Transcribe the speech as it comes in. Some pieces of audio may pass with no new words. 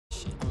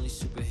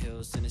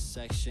heroes in a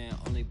section.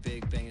 Only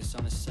big bangers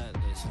on the set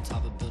list. On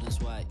top of buildings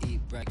where I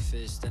eat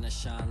breakfast, then I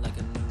shine like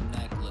a new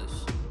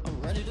necklace.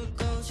 I'm ready to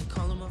go, she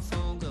calling my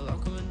phone, girl,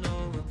 I'm coming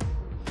over.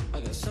 I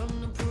got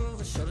something to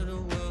prove, I showed her the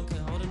world,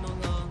 can't hold it no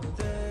longer.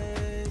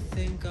 They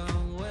think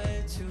I'm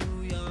way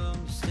too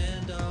young to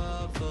stand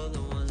up for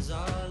the ones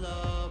I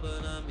love,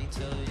 but let me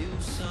tell you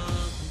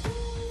something.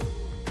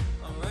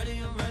 I'm ready,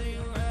 I'm ready,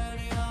 I'm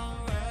ready,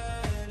 I'm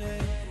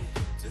ready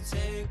to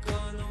take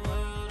on the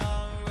world,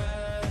 I'm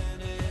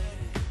ready.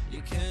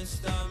 You can't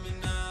stop me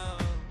now.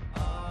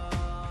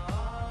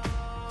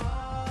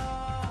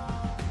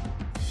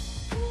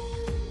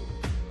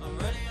 I'm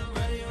ready, I'm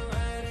ready, I'm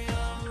ready,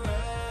 I'm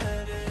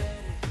ready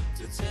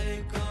to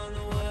take on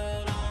the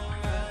world, I'm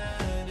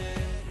ready.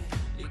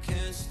 You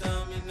can't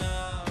stop me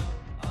now.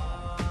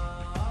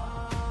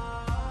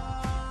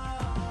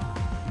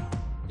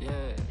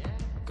 Yeah,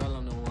 girl,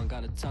 I'm the one,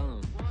 gotta tell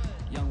 'em.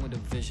 Young with a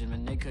vision,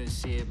 man, they couldn't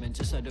see it, man,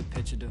 just let the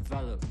picture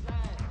develop.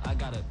 I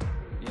gotta,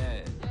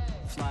 yeah,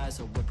 fly as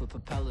a whip with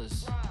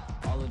propellers.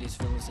 All of these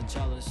feelings are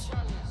jealous.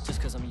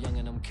 Just cause I'm young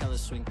and I'm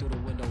careless, swing through the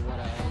window, what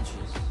I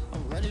interest.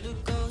 I'm ready to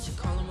go, she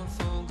calling my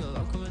phone, girl,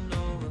 I'm coming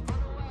over.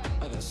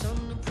 I got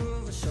something to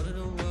prove, I showed her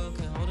the world,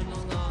 can't hold it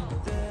no longer.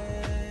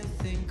 They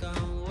think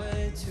I'm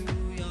way too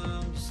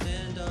young to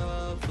stand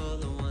up for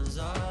the ones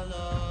I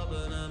love,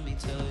 but let me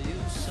tell you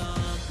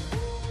something.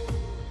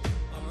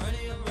 I'm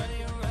ready, I'm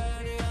ready, I'm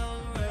ready,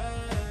 I'm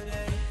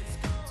ready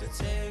to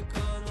take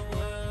on the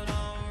world,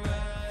 I'm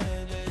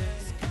ready.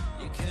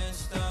 You can't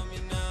stop me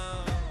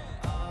now.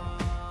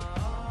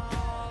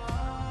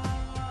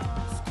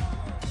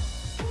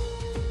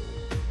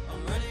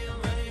 I'm ready, I'm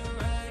ready, I'm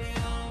ready,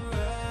 I'm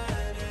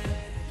ready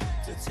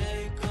to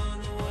take on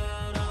the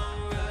world, I'm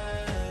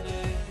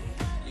ready.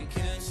 You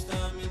can't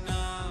stop me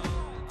now.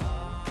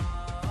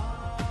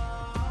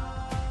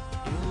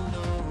 You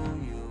know who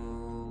you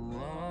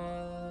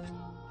are.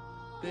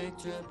 Big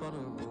drip on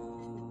a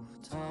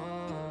rooftop.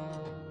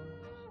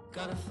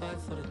 Gotta fight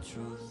for the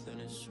truth in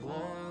this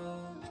war.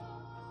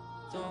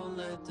 Don't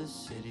let the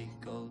city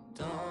go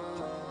down.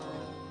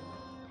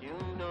 You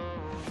know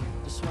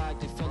the swag,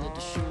 they feel it,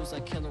 the shoes, I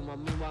kill 'em. While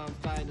meanwhile I'm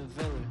fighting a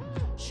villain.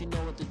 She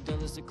know what the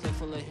deal is, the clip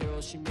full of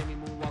heroes. She made me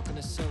moonwalk on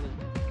the ceiling.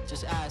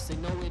 Just ask, they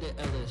know we the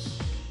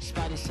illest.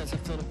 Spidey sense, I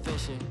feel the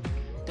vision.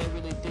 They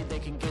really think they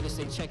can get us.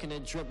 They checking the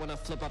drip when I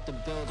flip off the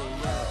building,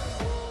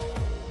 yeah.